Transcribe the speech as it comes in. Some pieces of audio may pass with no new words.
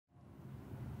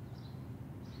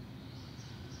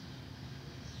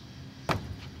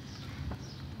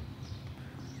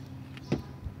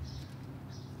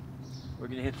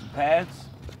gonna hit some pads.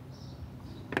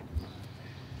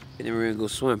 And then we're gonna go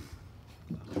swim.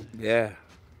 Yeah.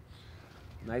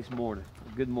 Nice morning.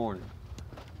 Good morning.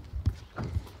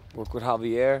 Work with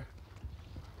Javier.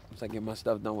 Once I get my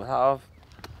stuff done with Jav,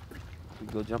 we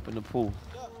go jump in the pool.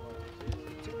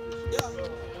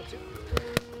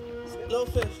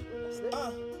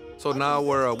 So now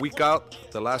we're a week out.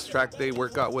 The last track day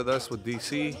workout with us with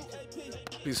DC.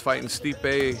 He's fighting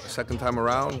Stipe second time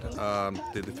around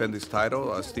to defend his title.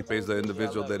 Stipe is the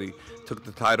individual that he took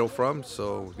the title from.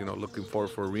 So, you know, looking forward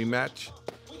for a rematch.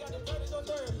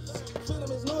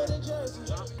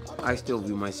 I still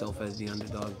view myself as the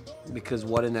underdog because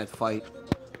what in that fight,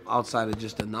 outside of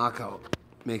just a knockout,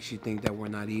 makes you think that we're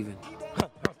not even.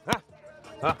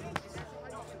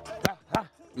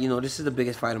 You know, this is the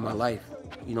biggest fight of my life.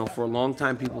 You know, for a long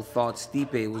time, people thought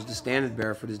Stipe was the standard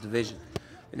bearer for this division.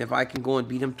 And if I can go and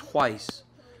beat him twice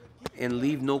and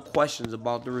leave no questions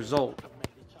about the result,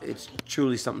 it's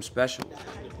truly something special.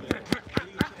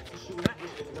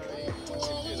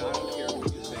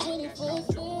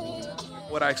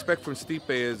 What I expect from Stipe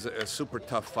is a super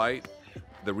tough fight.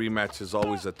 The rematch is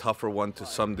always a tougher one to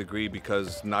some degree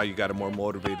because now you got a more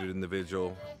motivated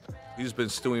individual. He's been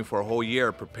stewing for a whole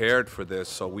year, prepared for this,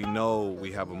 so we know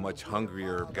we have a much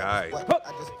hungrier guy.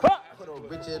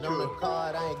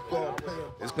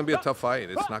 It's gonna be a tough fight.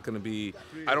 It's not gonna be,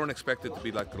 I don't expect it to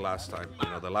be like the last time. You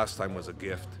know, the last time was a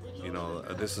gift. You know,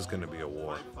 this is gonna be a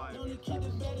war.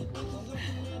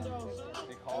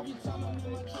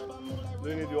 Do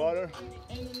you need water?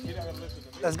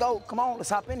 Let's go. Come on, let's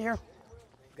hop in here.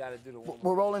 Gotta do the one.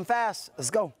 We're rolling fast. Let's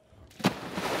go.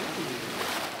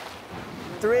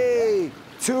 3,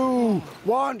 2,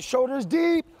 1. Shoulders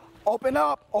deep. Open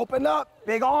up, open up.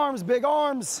 Big arms, big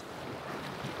arms.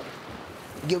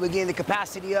 We're getting the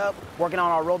capacity up, working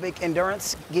on aerobic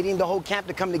endurance, getting the whole camp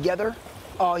to come together.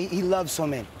 Oh, he loves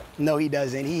swimming. No, he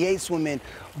doesn't. He hates swimming,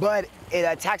 but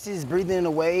it taxes his breathing in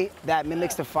a way that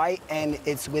mimics the fight, and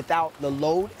it's without the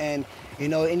load. And, you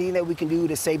know, anything that we can do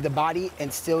to save the body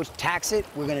and still tax it,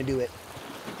 we're gonna do it.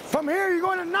 From here, you're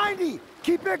going to 90.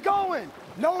 Keep it going.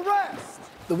 No rest.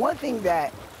 The one thing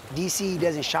that DC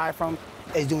doesn't shy from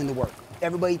is doing the work.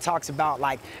 Everybody talks about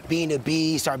like being a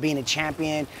beast or being a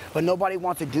champion, but nobody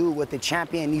wants to do what the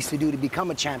champion needs to do to become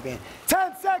a champion.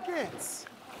 10 seconds.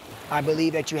 I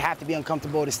believe that you have to be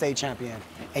uncomfortable to stay champion,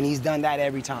 and he's done that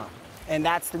every time. And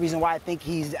that's the reason why I think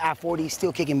he's at 40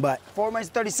 still kicking butt. 4 minutes,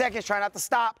 30 seconds, try not to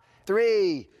stop.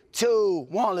 3, 2,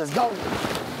 1, let's go.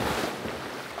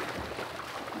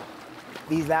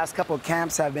 These last couple of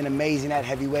camps have been amazing at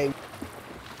heavyweight.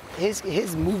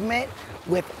 His movement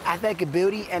with athletic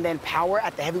ability and then power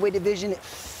at the heavyweight division,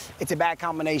 it's a bad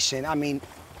combination. I mean,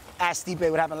 ask Stipe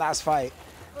what happened last fight.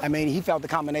 I mean, he felt the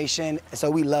combination, so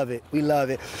we love it. We love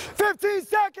it. 15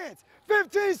 seconds!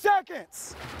 15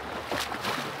 seconds!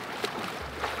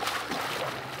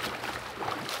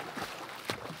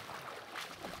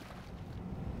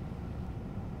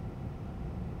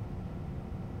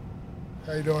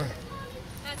 How you doing?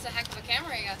 That's a heck of a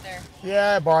camera you got there.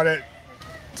 Yeah, I bought it.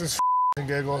 Just and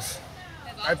giggles.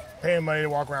 I pay him money to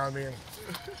walk around with me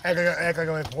and act like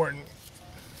I'm important.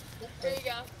 There you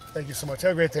go. Thank you so much.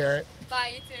 Have a great day, all right?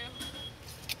 Bye, you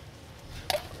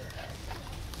too.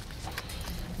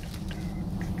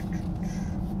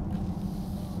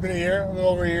 It's been a year, a little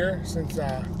over a year, since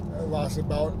I lost the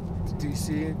belt to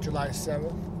DC July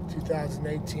 7th,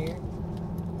 2018. You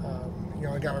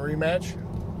know, I got my rematch.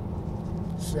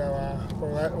 So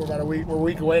we're about a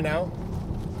week away now.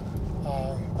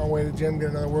 On the way to the gym, get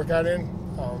another workout in.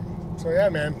 So yeah,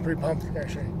 man, pretty pumped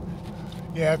actually.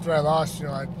 Yeah, after I lost, you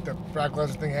know, the Brock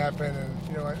Lesnar thing happened, and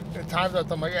you know, at times I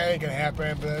thought like, it ain't gonna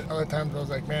happen, but at other times I was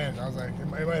like, man, it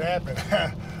might happen.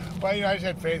 But you know, I just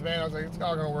had faith, man. I was like, it's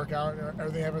all gonna work out. You know,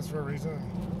 everything happens for a reason.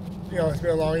 You know, it's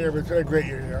been a long year, but it's been a great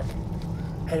year. You know,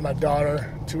 had my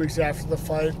daughter 2 weeks after the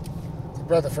fight. It's a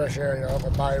breath of fresh air. You know, my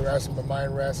body rest and my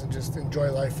mind rest, and just enjoy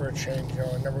life for a change. You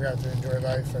know, I never got to enjoy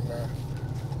life, and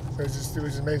it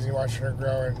was amazing watching her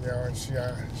grow, and you know, and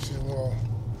she's a little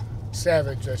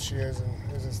savage that she is, and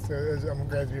I'm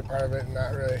glad to be a part of it and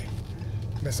not really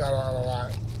miss out on a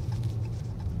lot.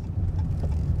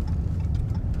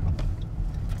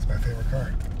 It's my favorite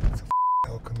car. It's a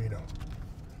El Camino.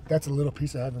 That's a little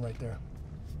piece of heaven right there.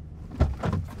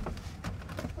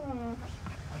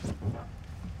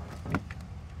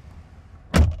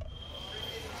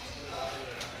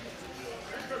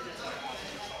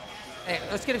 Hey,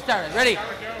 let's get it started. Ready?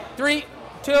 3,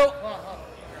 2,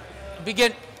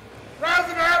 begin.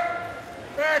 Rising up,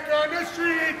 back on the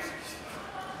streets.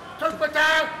 Took my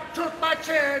time, took my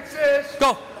chances.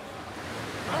 Go.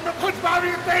 I'm gonna punch Bobby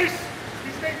in the face.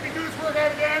 He's making me do this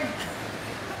workout again.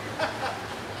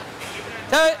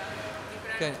 Tell it.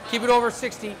 Good. Keep it over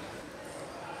 60.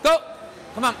 Go.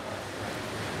 Come on.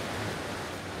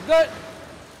 Good.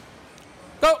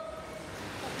 Go.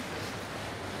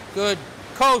 Good.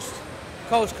 Coast.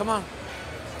 Coast. Come on.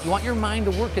 You want your mind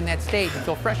to work in that state and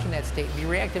feel fresh in that state and be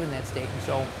reactive in that state. And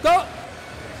so, go.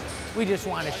 We just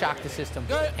want to shock the system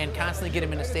and constantly get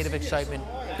him in a state of excitement.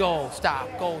 Go, stop,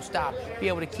 be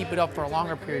able to keep it up for a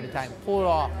longer period of time. Pull it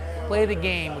off, play the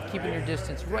game with keeping your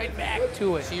distance, right back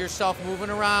to it. See yourself moving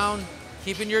around,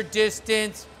 keeping your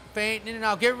distance, feinting in and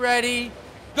out, get ready.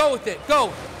 Go with it,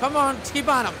 go, come on, keep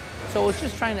on him. So it's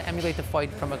just trying to emulate the fight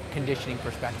from a conditioning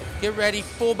perspective. Get ready,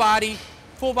 full body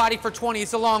for 20,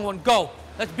 it's a long one, go.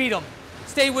 Let's beat him.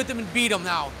 Stay with him and beat him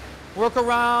now. Work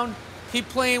around, keep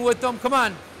playing with them, come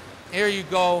on. There you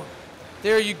go.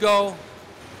 There you go.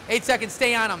 8 seconds,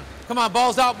 stay on him. Come on,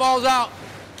 balls out, balls out.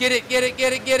 Get it, get it,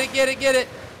 get it, get it, get it, get it.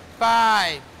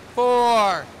 5,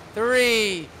 4,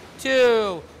 3,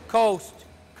 2, coast,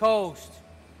 coast.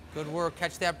 Good work,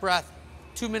 catch that breath.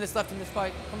 2 minutes left in this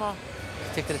fight, come on.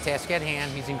 Stick to the task at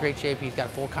hand, he's in great shape. He's got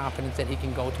full confidence that he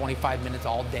can go 25 minutes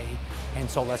all day. And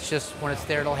so let's just, when it's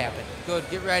there, it'll happen. Good,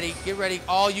 get ready,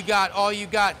 all you got,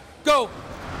 go.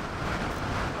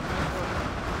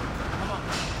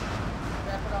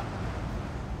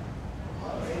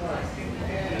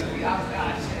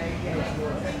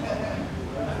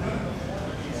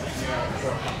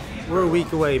 We're a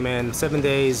week away, man. 7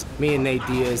 days, me and Nate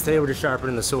Diaz. Today we're just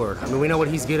sharpening the sword. I mean, we know what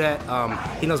he's good at.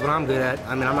 He knows what I'm good at.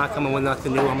 I mean, I'm not coming with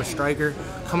nothing new. I'm a striker,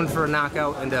 coming for a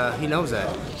knockout, and he knows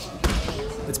that.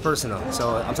 It's personal,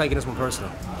 so I'm taking this one personal.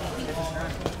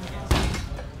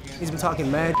 He's been talking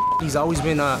mad. He's always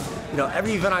been, you know,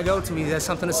 every event I go to, he has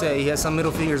something to say. He has some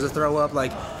middle fingers to throw up.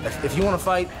 Like, if you want to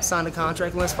fight, sign the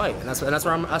contract and let's fight. And that's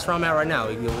where I'm at right now.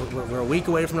 We're a week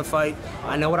away from the fight.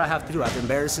 I know what I have to do. I have to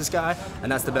embarrass this guy,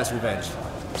 and that's the best revenge.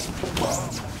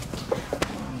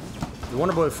 The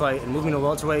Wonder Boy fight and moving to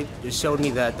welterweight just showed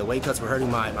me that the weight cuts were hurting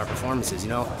my performances. You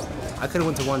know, I could have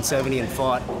went to 170 and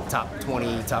fought top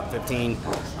 20, top 15.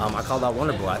 I called out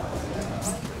Wonder Boy.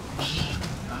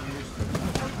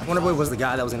 Wonder Boy was the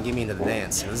guy that was going to get me into the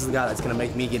dance. This is the guy that's going to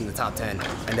make me get in the top 10,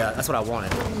 and that's what I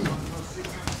wanted.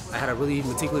 I had a really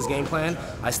meticulous game plan.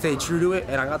 I stayed true to it,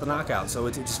 and I got the knockout, so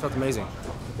it just felt amazing.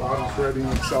 Bobby's readying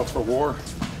himself for war.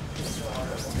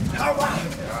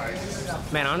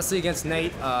 Man, honestly, against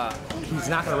Nate, he's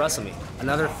not going to wrestle me.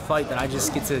 Another fight that I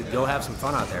just get to go have some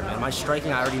fun out there, man. My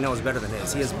striking, I already know, is better than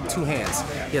his. He has 2 hands.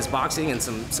 He has boxing and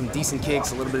some decent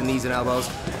kicks, a little bit of knees and elbows.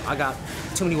 I got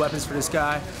too many weapons for this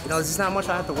guy. You know, there's just not much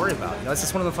I have to worry about. You know, it's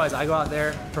just one of the fights I go out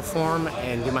there, perform,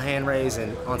 and get my hand raised,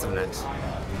 and on to the next.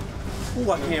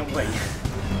 Ooh, I can't wait.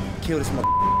 Kill this mother.